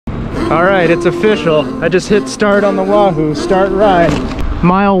All right, it's official. I just hit start on the Wahoo, start ride.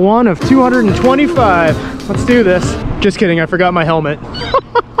 Mile 1 of 225. Let's do this. Just kidding, I forgot my helmet.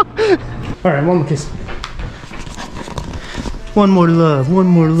 All right, one more kiss. One more love, one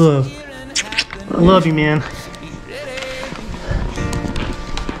more love. I love you, man.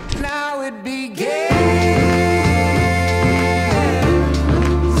 Now it begins,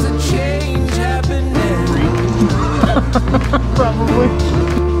 a change happening. Probably.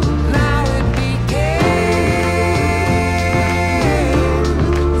 Now it begins,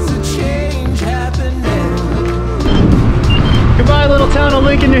 a change happening. Goodbye, little town of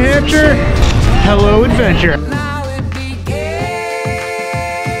Lincoln, New Hampshire. Hello, adventure. Now it begins.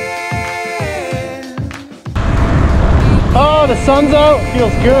 Oh, the sun's out.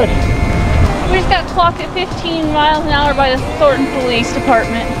 Feels good. We just got clocked at 15 miles an hour by the Thornton Police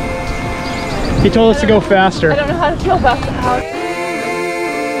Department. He told us to go faster. I don't know how to feel about that.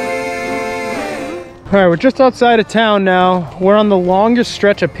 All right, we're just outside of town now. We're on the longest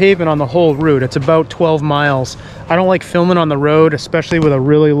stretch of pavement on the whole route. It's about 12 miles. I don't like filming on the road, especially with a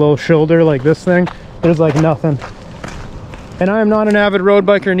really low shoulder like this thing. There's like nothing. And I am not an avid road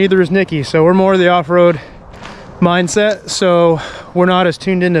biker, neither is Nikki. So we're more the off-road mindset. So we're not as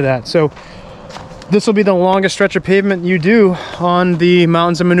tuned into that. So this will be the longest stretch of pavement you do on the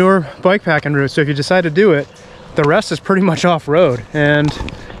Mountains of Manure bikepacking route. So if you decide to do it, the rest is pretty much off-road. And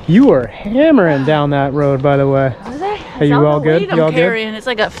you are hammering down that road, by the way. Was I? Are you all good? You all good? It's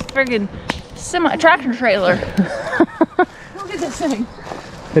like a friggin' semi-tractor trailer. Look at this thing.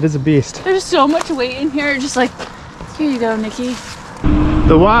 It is a beast. There's so much weight in here. Just like, here you go, Nikki.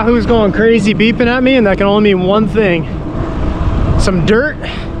 The Wahoo's going crazy, beeping at me, and that can only mean one thing. Some dirt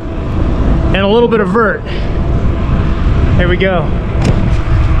and a little bit of vert. Here we go.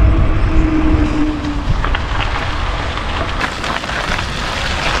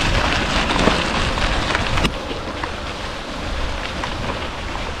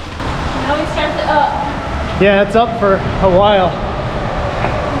 Now we start it up. Yeah, it's up for a while.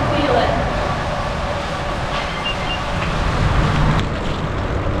 Feel it.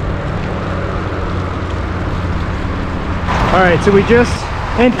 All right, so we just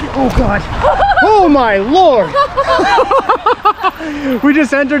entered. Oh God! Oh my Lord! We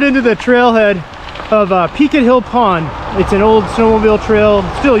just entered into the trailhead of Peaked Hill Pond. It's an old snowmobile trail,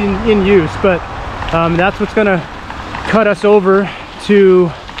 still in use, but that's what's gonna cut us over to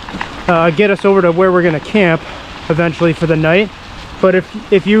get us over to where we're gonna camp eventually for the night. But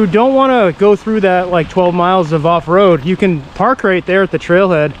if you don't want to go through that like 12 miles of off-road, you can park right there at the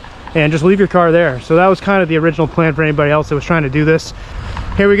trailhead and just leave your car there. So that was kind of the original plan for anybody else that was trying to do this.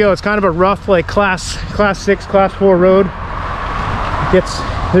 Here we go. It's kind of a rough like class 6, class 4 road.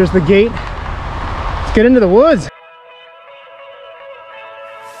 There's the gate. Let's get into the woods.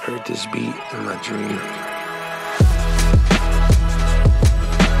 Heard this beat in my dream.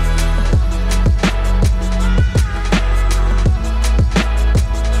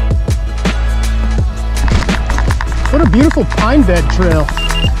 What a beautiful pine bed trail.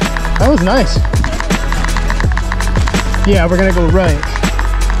 That was nice. Yeah, we're gonna go right.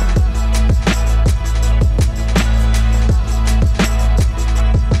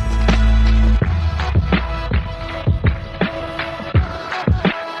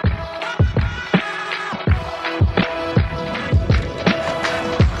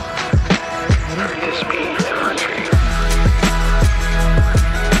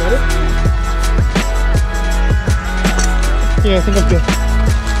 Yeah, I think I'm good.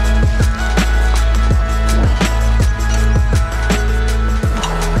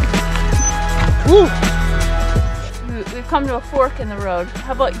 Woo! We've come to a fork in the road.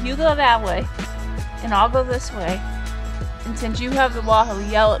 How about you go that way, and I'll go this way. And since you have the Wahoo,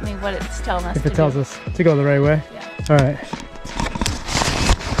 yell at me what it's telling us to do. If it tells us to go the right way? Yeah. All right.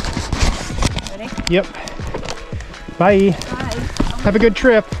 Ready? Yep. Bye. Bye. Have a good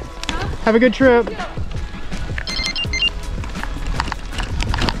trip. Huh? Have a good trip. Yeah.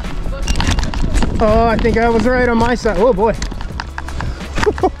 Oh, I think I was right on my side. Oh boy.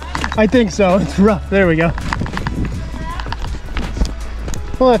 I think so. It's rough. There we go.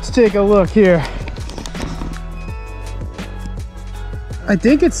 Let's take a look here. I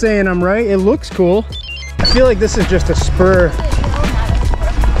think it's saying I'm right. It looks cool. I feel like this is just a spur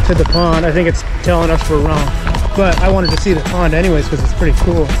to the pond. I think it's telling us we're wrong. But I wanted to see the pond anyways because it's pretty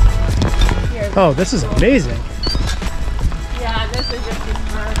cool. Oh, this is amazing. Yeah, this is just a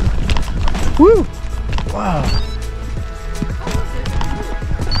spur. Woo! Wow.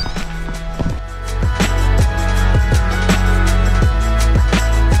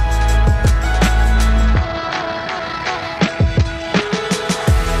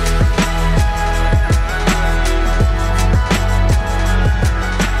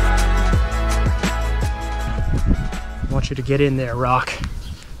 you to get in there, Rock.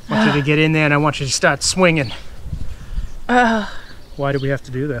 I want you to get in there and I want you to start swinging. Why do we have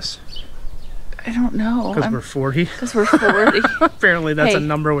to do this? I don't know. Because we're 40? Because we're 40. Apparently that's Hey, a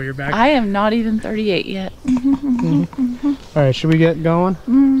number where you're back. I am not even 38 yet. All right, should we get going?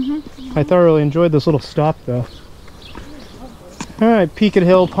 I thoroughly enjoyed this little stop though. All right, Peaked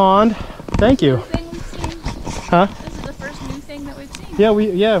Hill Pond. Thank you. Huh? This is the first new thing that we've seen.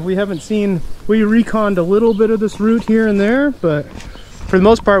 Yeah, we haven't seen, we reconned a little bit of this route here and there, but for the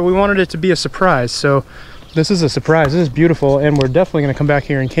most part we wanted it to be a surprise. So this is a surprise. This is beautiful, and we're definitely going to come back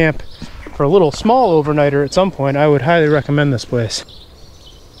here and camp for a little small overnighter at some point. I would highly recommend this place.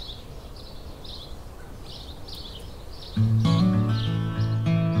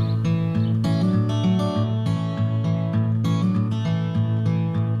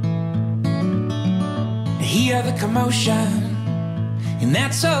 Hear the commotion, and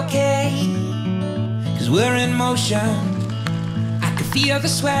that's okay, 'cause we're in motion. I can feel the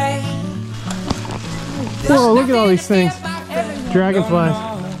sway. Whoa, look at all these things. Dragonflies.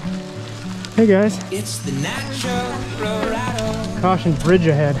 Hey guys. It's the natural rattle. Caution, bridge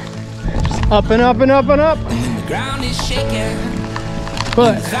ahead. Just up and up and up and up. The ground is shaking.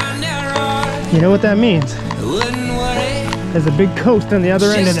 But Thunder roars. you know what that means? I wouldn't worry. There's a big coast on the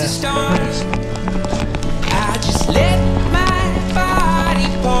other end of Just a this. storm. I just let my body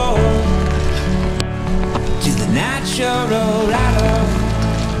pour to the natural rattle.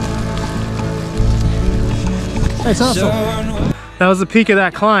 That's awesome. That was the peak of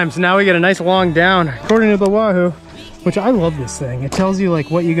that climb. So now we get a nice long down, according to the Wahoo, which I love this thing. It tells you like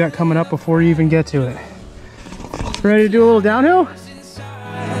what you got coming up before you even get to it. Ready to do a little downhill?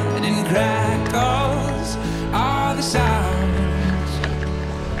 And crackles all the sounds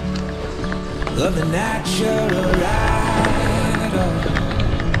of the natural rattle,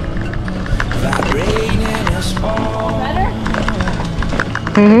 vibrating us all. Better?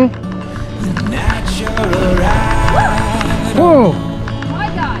 The natural rattle, Whoa! My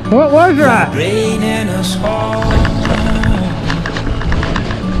God. What was that? vibrating us all.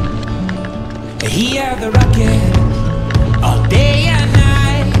 Hear the rocket all day and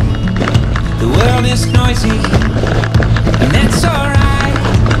night. The world is noisy, and that's alright.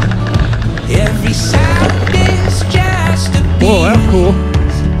 Every sound is just a beat Whoa, that's cool.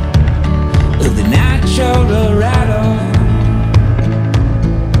 of the natural rattle.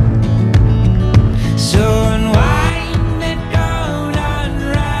 So unwind and don't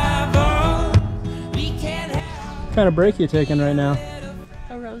unravel. We can't have What kind of break you taking right now?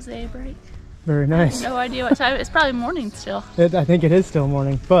 A rosé break. Very nice. No idea what time. It's probably morning still. I think it is still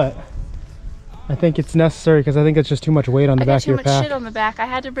morning, but I think it's necessary because I think it's just too much weight on the I back got of too your much pack. shit on the back. I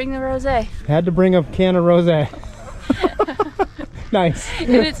had to bring the rosé. Had to bring a can of rosé. Nice.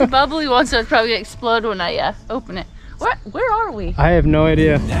 And it's a bubbly one, so it's probably gonna explode when I open it. Where are we? I have no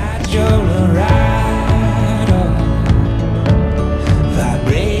idea. natural rattle,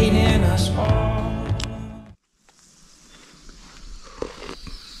 vibrating us all.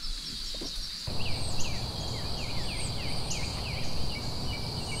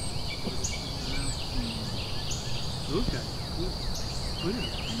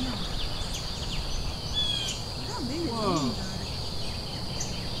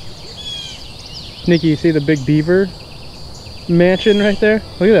 Nikki, you see the big beaver mansion right there?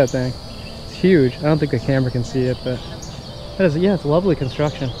 Look at that thing. It's huge. I don't think the camera can see it, but that is, yeah, it's lovely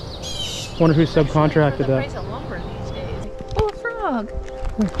construction. Wonder who subcontracted The that. price of lumber these days. Oh, a frog.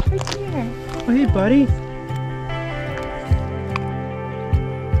 Right here. Oh, hey, buddy.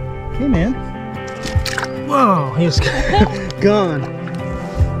 Hey, man. Whoa, he's gone.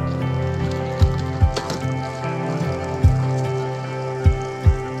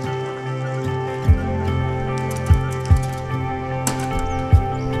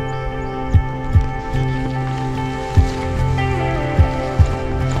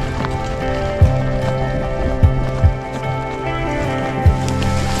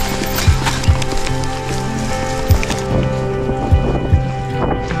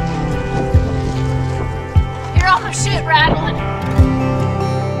 Hear all my shit rattling.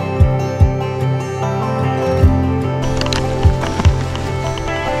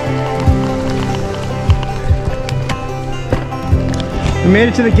 We made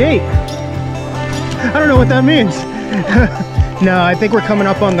it to the gate. I don't know what that means. No, I think we're coming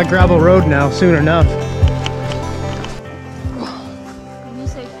up on the gravel road now, soon enough. When you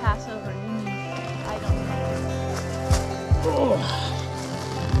say Passover, you mean I don't know.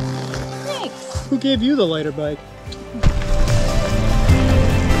 Thanks. Who gave you the lighter bike?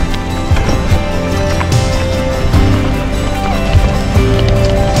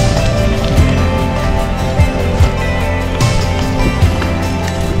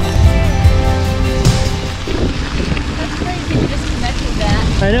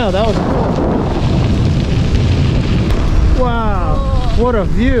 I know, that was cool. Wow, what a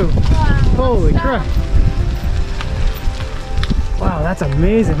view. Holy crap. Wow, that's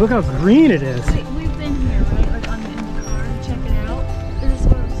amazing. Look how green it is. Wait, we've been here, right? Like in the car to check it out. Is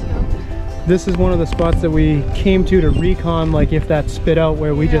this where we go? This is one of the spots that we came to recon, like if that spit out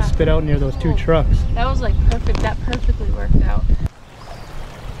where we just spit out near those two trucks. That was like perfect. That perfectly worked out.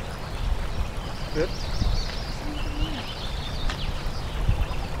 Good.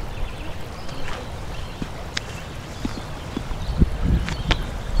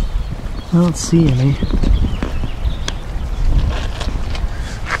 I don't see any.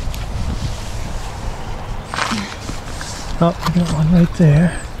 Oh, we got one right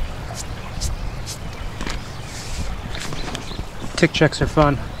there. Tick checks are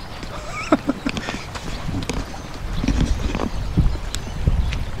fun.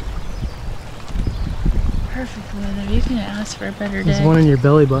 Perfect weather. You can ask for a better day. There's one in your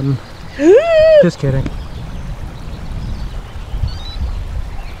belly button. Just kidding.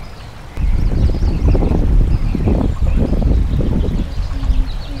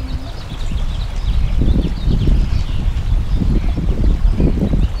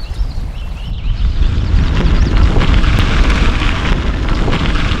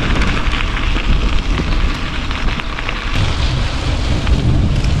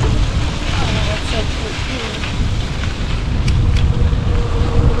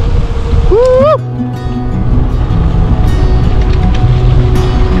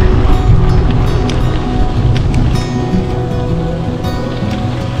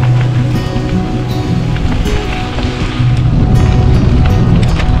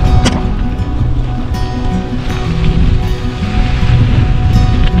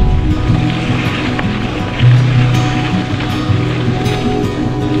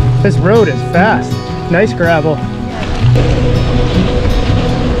 This road is fast. Nice gravel.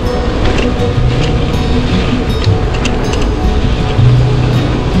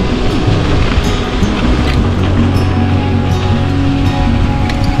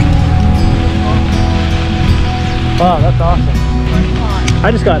 Wow, that's awesome.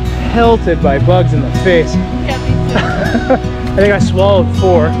 I just got pelted by bugs in the face. Yeah, me too. I think I swallowed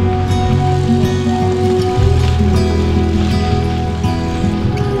 4.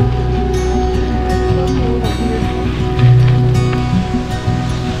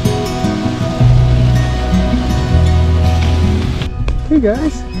 Hey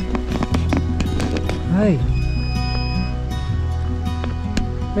guys. Hi.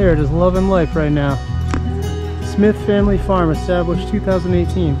 They're just loving life right now. Smith Family Farm, established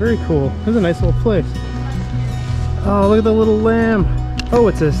 2018. Very cool. This is a nice little place. Oh, look at the little lamb. Oh,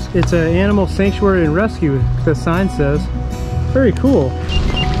 it's an animal sanctuary and rescue, the sign says. Very cool.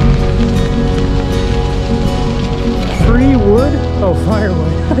 Free wood? Oh,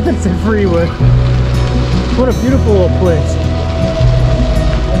 firewood. I thought it said free wood. What a beautiful little place.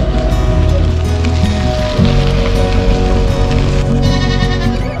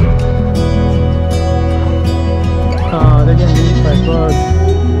 Oh, they're getting eaten by bugs.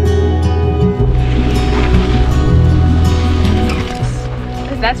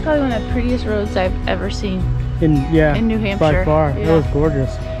 That's probably one of the prettiest roads I've ever seen. In New Hampshire. By far. Yeah. It was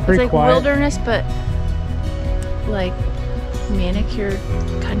gorgeous. Very It's like quiet. wilderness, but like manicured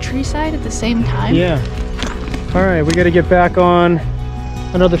countryside at the same time. Yeah. All right, we got to get back on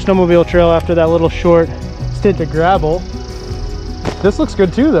another snowmobile trail after that little short stint to gravel. This looks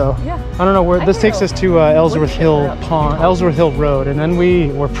good too, though. Yeah. I don't know where this takes us to Ellsworth Hill Pond, Ellsworth Hill Road, and then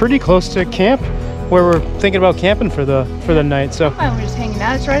we're pretty close to camp, where we're thinking about camping for the night. So Fine, we're just hanging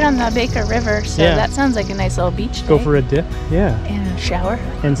out. It's right on the Baker River, so Yeah. that sounds like a nice little beach day. go for a dip, yeah, And a shower.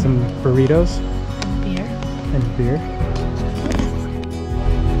 and some burritos And beer. and beer.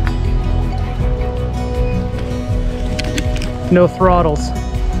 No throttles.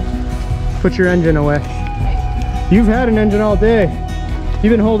 Put your engine away. You've had an engine all day.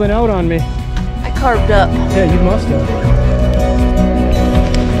 You've been holding out on me. I carved up. Yeah, you must have.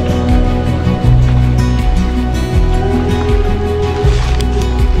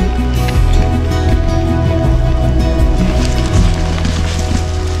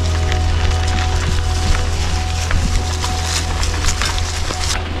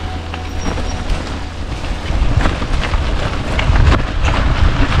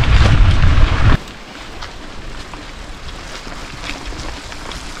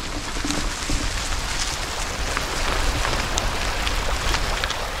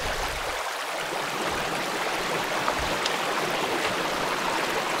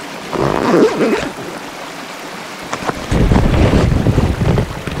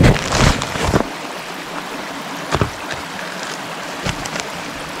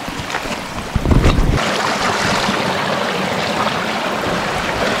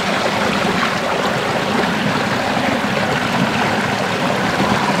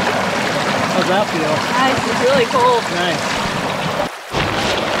 that feel? Nice, it's really cold. Nice.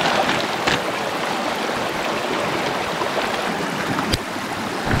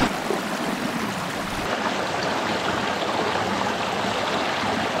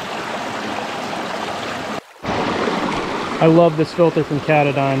 I love this filter from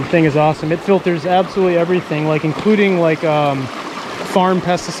Katadyn. The thing is awesome. It filters absolutely everything, like including like farm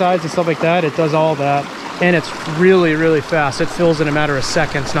pesticides and stuff like that. It does all that, and it's really, really fast. It fills in a matter of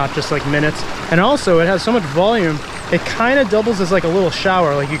seconds, not just like minutes. And also, it has so much volume, it kind of doubles as like a little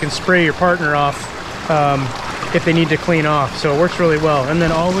shower. Like you can spray your partner off if they need to clean off. So it works really well. And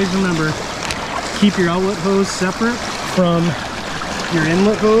then always remember, keep your outlet hose separate from your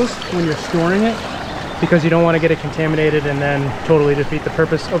inlet hose when you're storing it, because you don't want to get it contaminated and then totally defeat the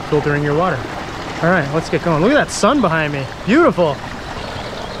purpose of filtering your water. All right, let's get going. Look at that sun behind me. Beautiful.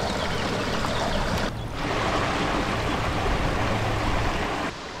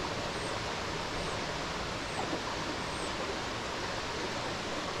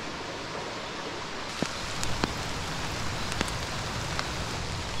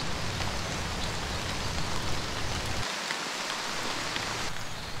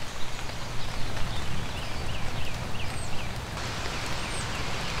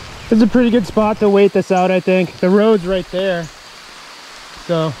 This is a pretty good spot to wait this out, I think. The road's right there.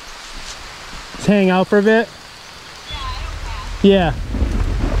 So let's hang out for a bit. Yeah.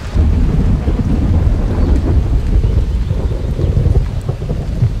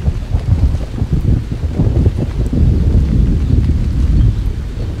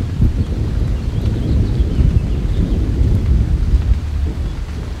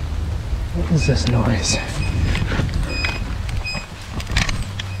 What is this noise?